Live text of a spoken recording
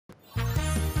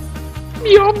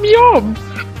Yum yum!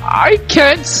 I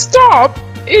can't stop!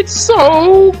 It's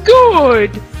so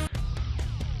good!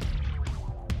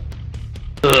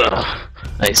 Ugh,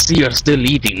 I see you're still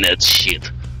eating that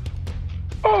shit.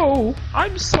 Oh,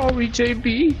 I'm sorry,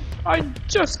 JB. I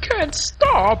just can't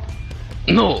stop.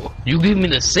 No, you give me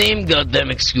the same goddamn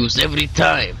excuse every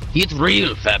time. Get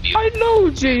real, Fabio. I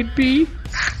know, JB.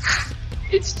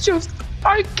 It's just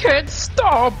I can't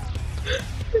stop.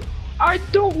 I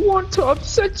don't want to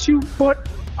upset you, but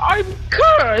I'm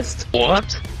cursed.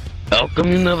 What? How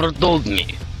come you never told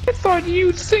me? I thought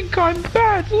you'd think I'm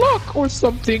bad luck or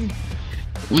something.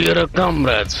 We are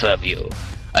comrades, Fabio.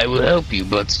 I will help you,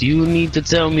 but you need to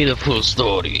tell me the full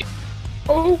story.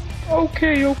 Oh,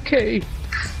 okay.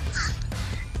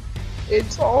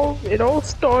 It all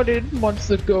started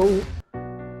months ago.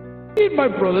 Me and my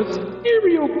brother,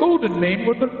 Stereo Goldenmane,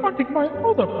 were confronting my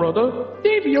other brother,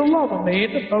 Davio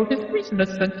Lavamane, about his recent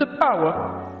ascent to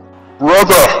power.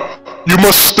 Brother, you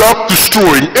must stop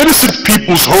destroying innocent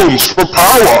people's homes for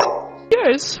power!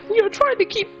 Yes, we are trying to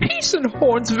keep peace in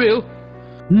Hornsville.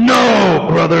 No,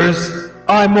 brothers!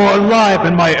 I'm more alive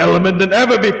in my element than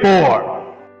ever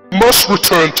before! Must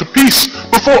return to peace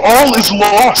before all is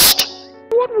lost!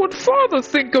 What would Father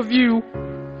think of you?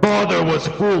 Father was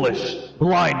foolish,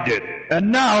 blinded,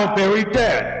 and now very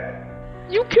dead.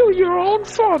 You killed your own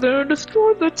father and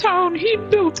destroyed the town he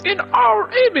built in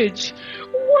our image.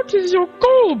 What is your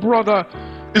goal, brother?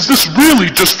 Is this really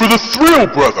just for the thrill,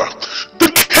 brother?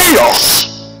 The chaos!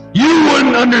 You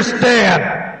wouldn't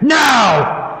understand!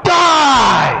 Now!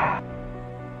 Die!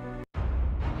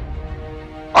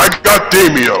 I got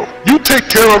Damio. You take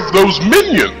care of those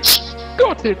minions!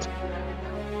 Got it.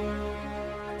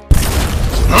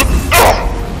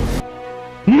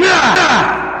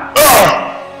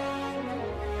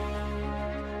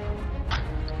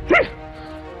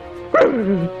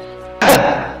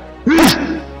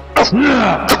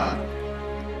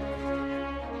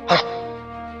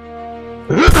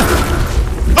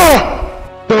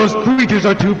 Those creatures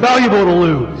are too valuable to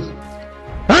lose!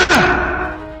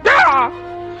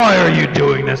 Why are you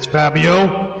doing this,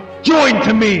 Fabio? Join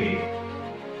to me!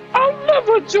 I'll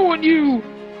never join you!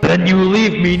 Then you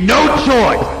leave me no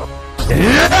choice!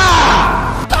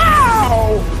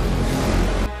 Ow!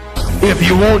 If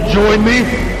you won't join me,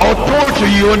 I'll torture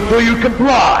you until you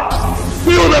comply!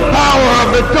 Feel the power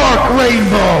of the Dark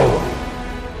Rainbow!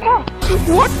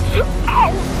 What?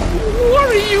 Ow! What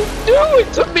are you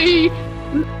doing to me?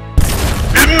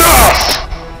 Enough!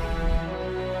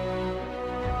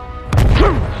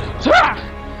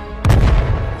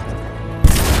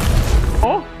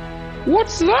 Oh,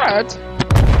 what's that?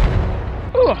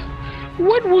 Ugh,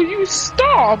 when will you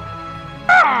stop?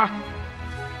 Ah!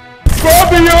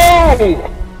 Fabio!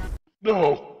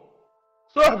 No.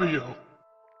 Fabio.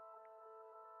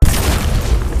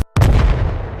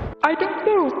 I don't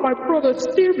know if my brother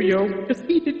Stereo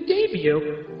defeated Davio.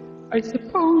 I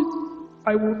suppose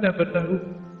I will never know.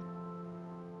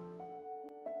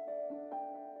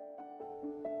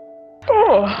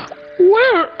 Oh,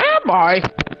 where am I?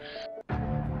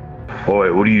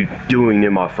 Oi, what are you doing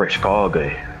near my fresh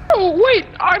cargo? Oh, wait,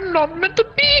 I'm not meant to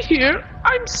be here.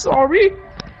 I'm sorry.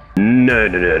 No.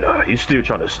 You're still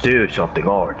trying to steal something,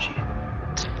 aren't you?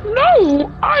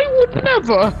 No, I would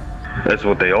never. That's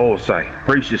what they all say.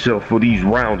 Brace yourself for these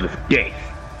rounds of death.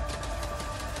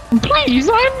 Please,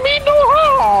 I mean no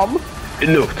harm.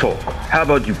 Enough talk. How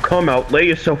about you come out, lay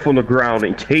yourself on the ground,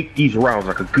 and take these rounds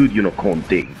like a good unicorn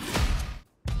did?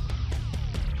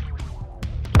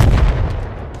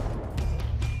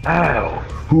 Ow,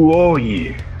 who are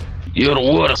you? Your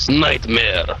worst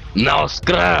nightmare. Now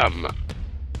scram.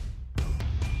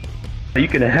 You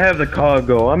can have the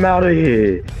cargo. I'm out of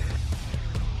here.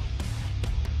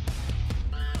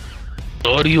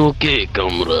 Are you okay,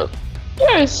 comrade?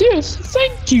 Yes,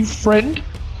 thank you, friend.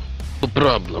 No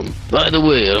problem. By the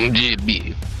way, I'm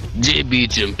JB. JB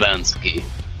Chimpanski.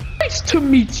 Nice to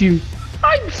meet you.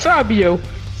 I'm Fabio.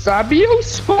 Fabio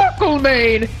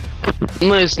Sparklemane.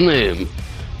 Nice name.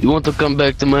 You want to come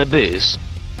back to my base?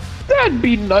 That'd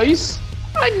be nice.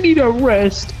 I need a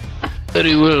rest.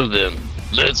 Very well then.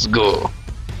 Let's go.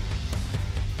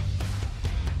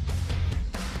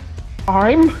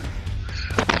 I'm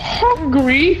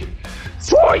hungry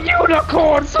for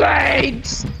unicorn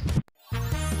flakes.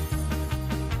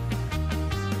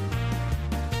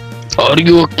 Are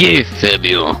you okay,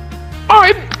 Fabio?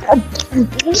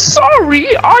 I'm sorry.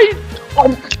 I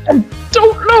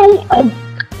don't know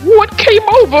what came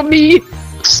over me.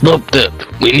 Stop that.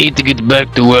 We need to get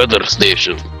back to weather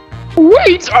station.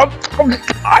 Wait,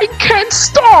 I can't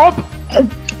stop.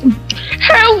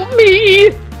 Help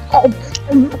me.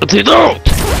 Put it out!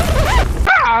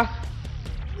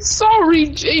 Sorry,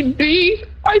 JB.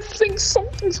 I think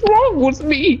something's wrong with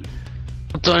me.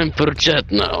 Time for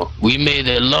chat now. We made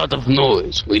a lot of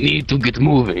noise. We need to get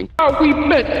moving. How we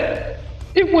met.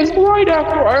 It was right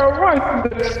after I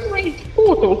arrived in that strange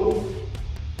portal.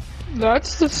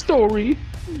 That's the story.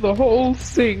 The whole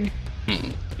thing.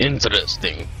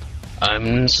 Interesting.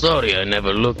 I'm sorry I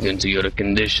never looked into your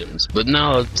conditions, but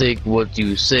now I'll take what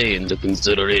you say into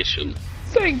consideration.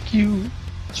 Thank you,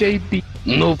 JB.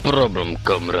 No problem,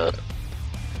 comrade.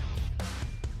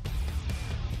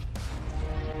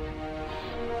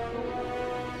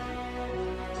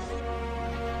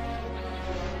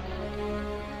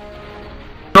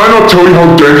 Can I not tell you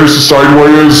how dangerous the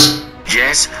sideway is?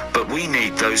 Yes, but we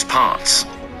need those parts.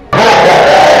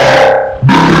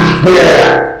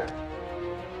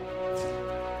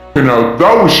 Okay, now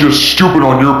that was just stupid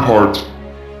on your part.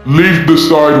 Leave the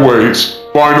sideways.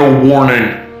 Final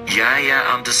warning.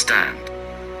 Yeah, understand.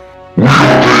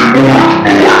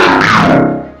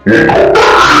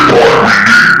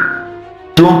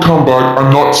 Don't come back.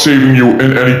 I'm not saving you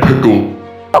in any pickle.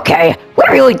 Okay, we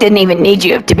really didn't even need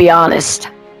you, to be honest.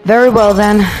 Very well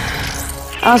then.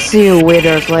 I'll see you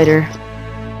waiters later.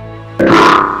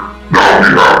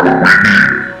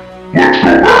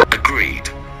 Agreed.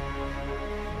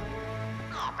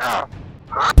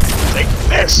 Take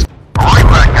this! Right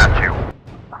back at you.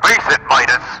 Face it,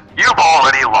 Midas, you've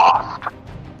already lost.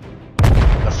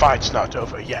 The fight's not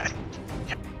over yet.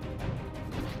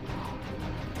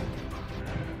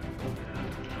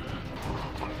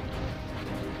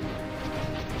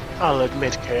 I'll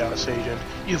admit, Chaos Agent,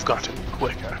 you've gotten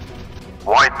quicker.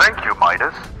 Why, thank you,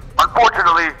 Midas.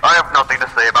 Unfortunately, I have nothing to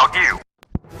say about you.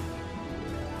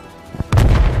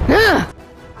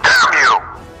 Damn you!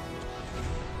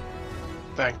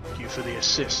 Thank you for the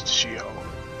assist, Shio.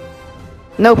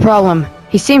 No problem.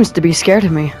 He seems to be scared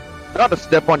of me. Not to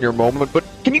step on your moment, but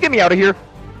can you get me out of here?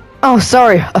 Oh,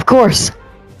 sorry, of course.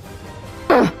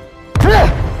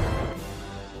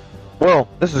 Well,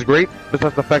 this is great,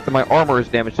 besides the fact that my armor is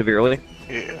damaged severely.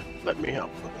 Here, let me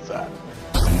help with that.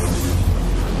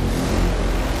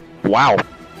 Wow.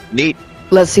 Neat.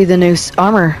 Let's see the new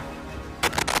armor.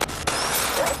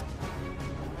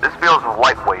 This feels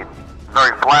lightweight,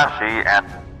 very flashy, and...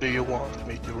 Do you want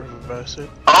me to reverse it?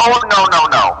 Oh,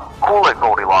 no. Cool it,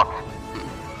 Goldilocks.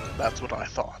 That's what I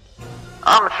thought.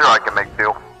 I'm sure I can make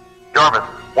do. Jarvis,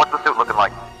 what's the suit looking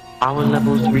like? Our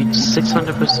levels reach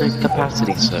 600%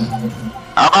 capacity, sir.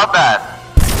 How about that?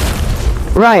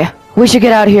 Right, we should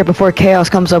get out of here before Chaos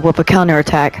comes up with a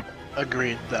counterattack.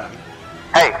 Agreed then.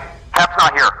 Hey, Cap's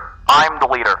not here. I'm the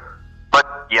leader. But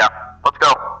yeah, let's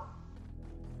go.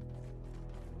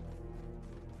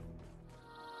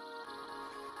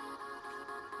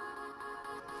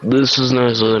 This is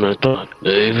nicer than I thought,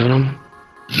 eh, Venom?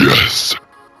 Yes,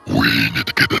 we need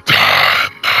to get it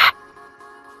done.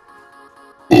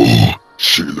 Oh,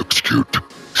 she looks cute.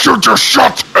 Shoot your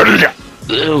shot, idiot!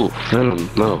 Ew, Venom,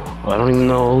 no. I don't even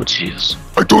know who she is.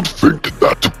 I don't think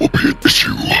that will be an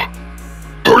issue.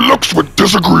 Her looks would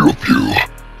disagree with you.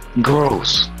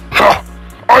 Gross. Ha!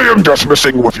 I am just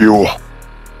messing with you.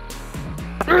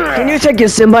 Can you take your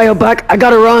symbiote back? I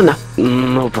gotta run.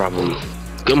 No problem.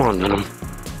 Come on, Venom.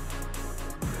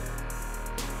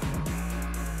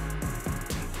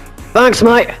 Thanks,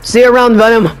 mate. See you around,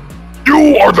 Venom.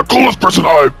 You are the coolest person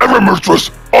I've ever merged with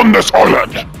on this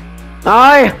island.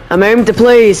 Aye, I'm aimed to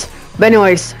please. But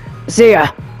anyways, see ya.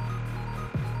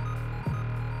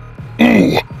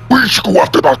 Ooh, we should go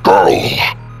after that girl.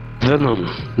 Venom,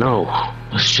 no.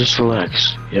 Let's just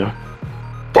relax, yeah?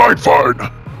 Fine.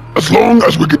 As long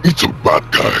as we can eat some bad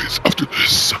guys after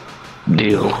this.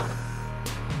 Deal.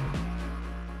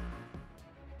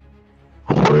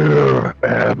 Where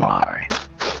am I?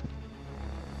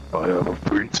 I have a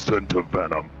faint scent of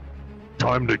venom.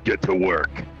 Time to get to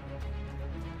work.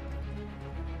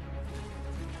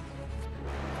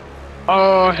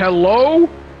 Hello?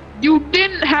 You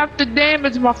didn't have to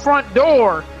damage my front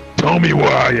door. Tell me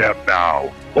where I am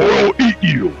now, or I'll eat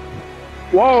you.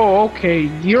 Whoa, okay,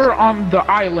 you're on the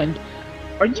island.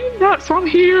 Are you not from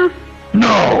here?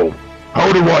 No!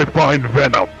 How do I find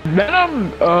Venom?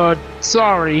 Venom?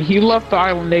 Sorry, he left the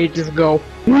island ages ago.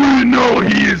 We know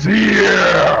he is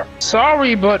here!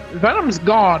 Sorry, but Venom's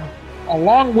gone,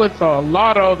 along with a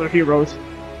lot of other heroes.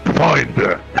 Find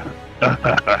her.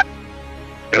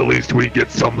 At least we get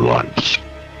some lunch.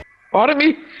 Pardon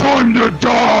me? Time to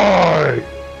die!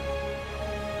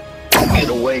 Get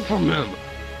away from him!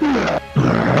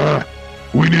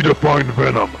 We need to find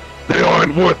Venom. They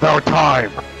aren't worth our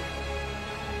time.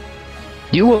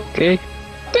 You okay?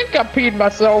 I think I peed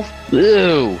myself.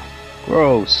 Ew.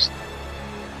 Gross.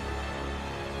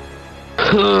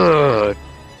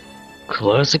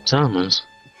 Classic Thomas.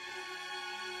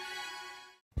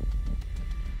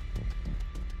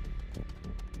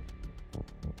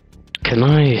 Can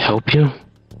I help you?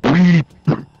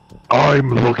 I'm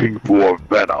looking for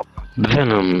Venom.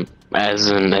 Venom, as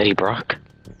in Eddie Brock?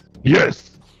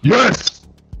 Yes! Yes!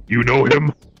 You know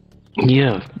him?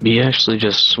 Yeah, he actually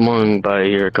just swung by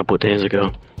here a couple of days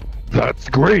ago. That's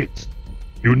great!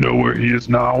 You know where he is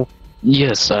now?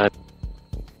 Yes,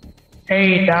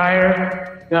 Hey,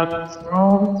 Dyer. Got the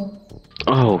scrolls?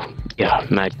 Oh, yeah,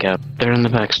 Madcap. They're in the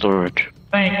back storage.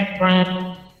 Thanks,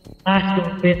 friend. Nice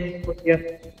doing business with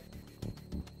you.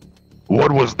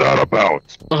 What was that about?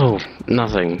 Oh,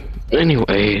 nothing.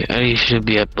 Anyway, I should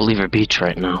be at Believer Beach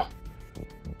right now.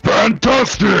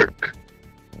 Fantastic!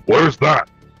 Where's that?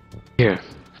 Here,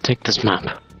 take this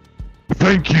map.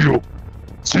 Thank you!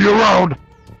 See you around!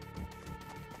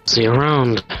 See you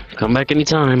around. Come back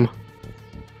anytime.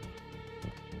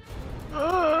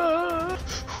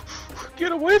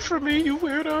 Get away from me, you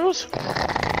weirdos!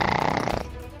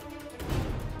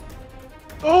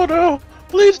 Oh no!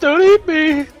 Please don't eat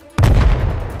me!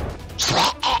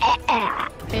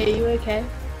 Hey, you okay?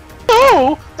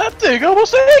 No! That thing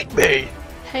almost ate me!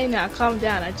 Hey now, calm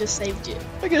down, I just saved you.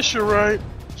 I guess you're right.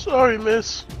 Sorry,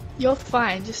 miss. You're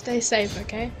fine, just stay safe,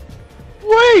 okay?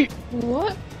 Wait!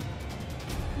 What?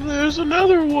 There's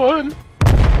another one!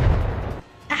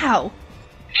 Ow!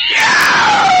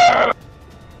 Yeah!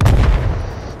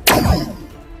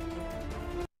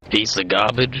 Piece of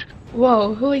garbage.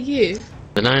 Whoa, who are you?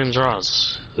 The name's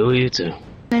Ross. Who are you two?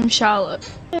 Name's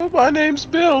Charlotte. Oh, my name's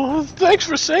Bill. Thanks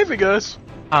for saving us.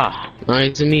 Ah,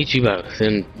 nice to meet you both,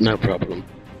 and no problem.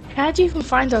 How'd you even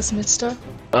find us, mister?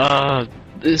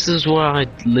 This is where I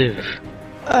live.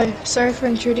 Oh, sorry for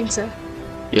intruding, sir.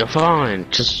 You're fine.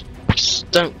 Just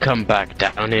don't come back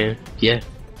down here, yeah?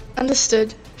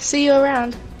 Understood. See you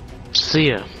around. See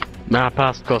ya. May I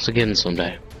pass across again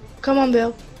someday? Come on,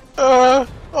 Bill.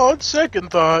 On second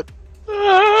thought.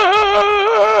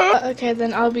 Okay,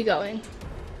 then I'll be going.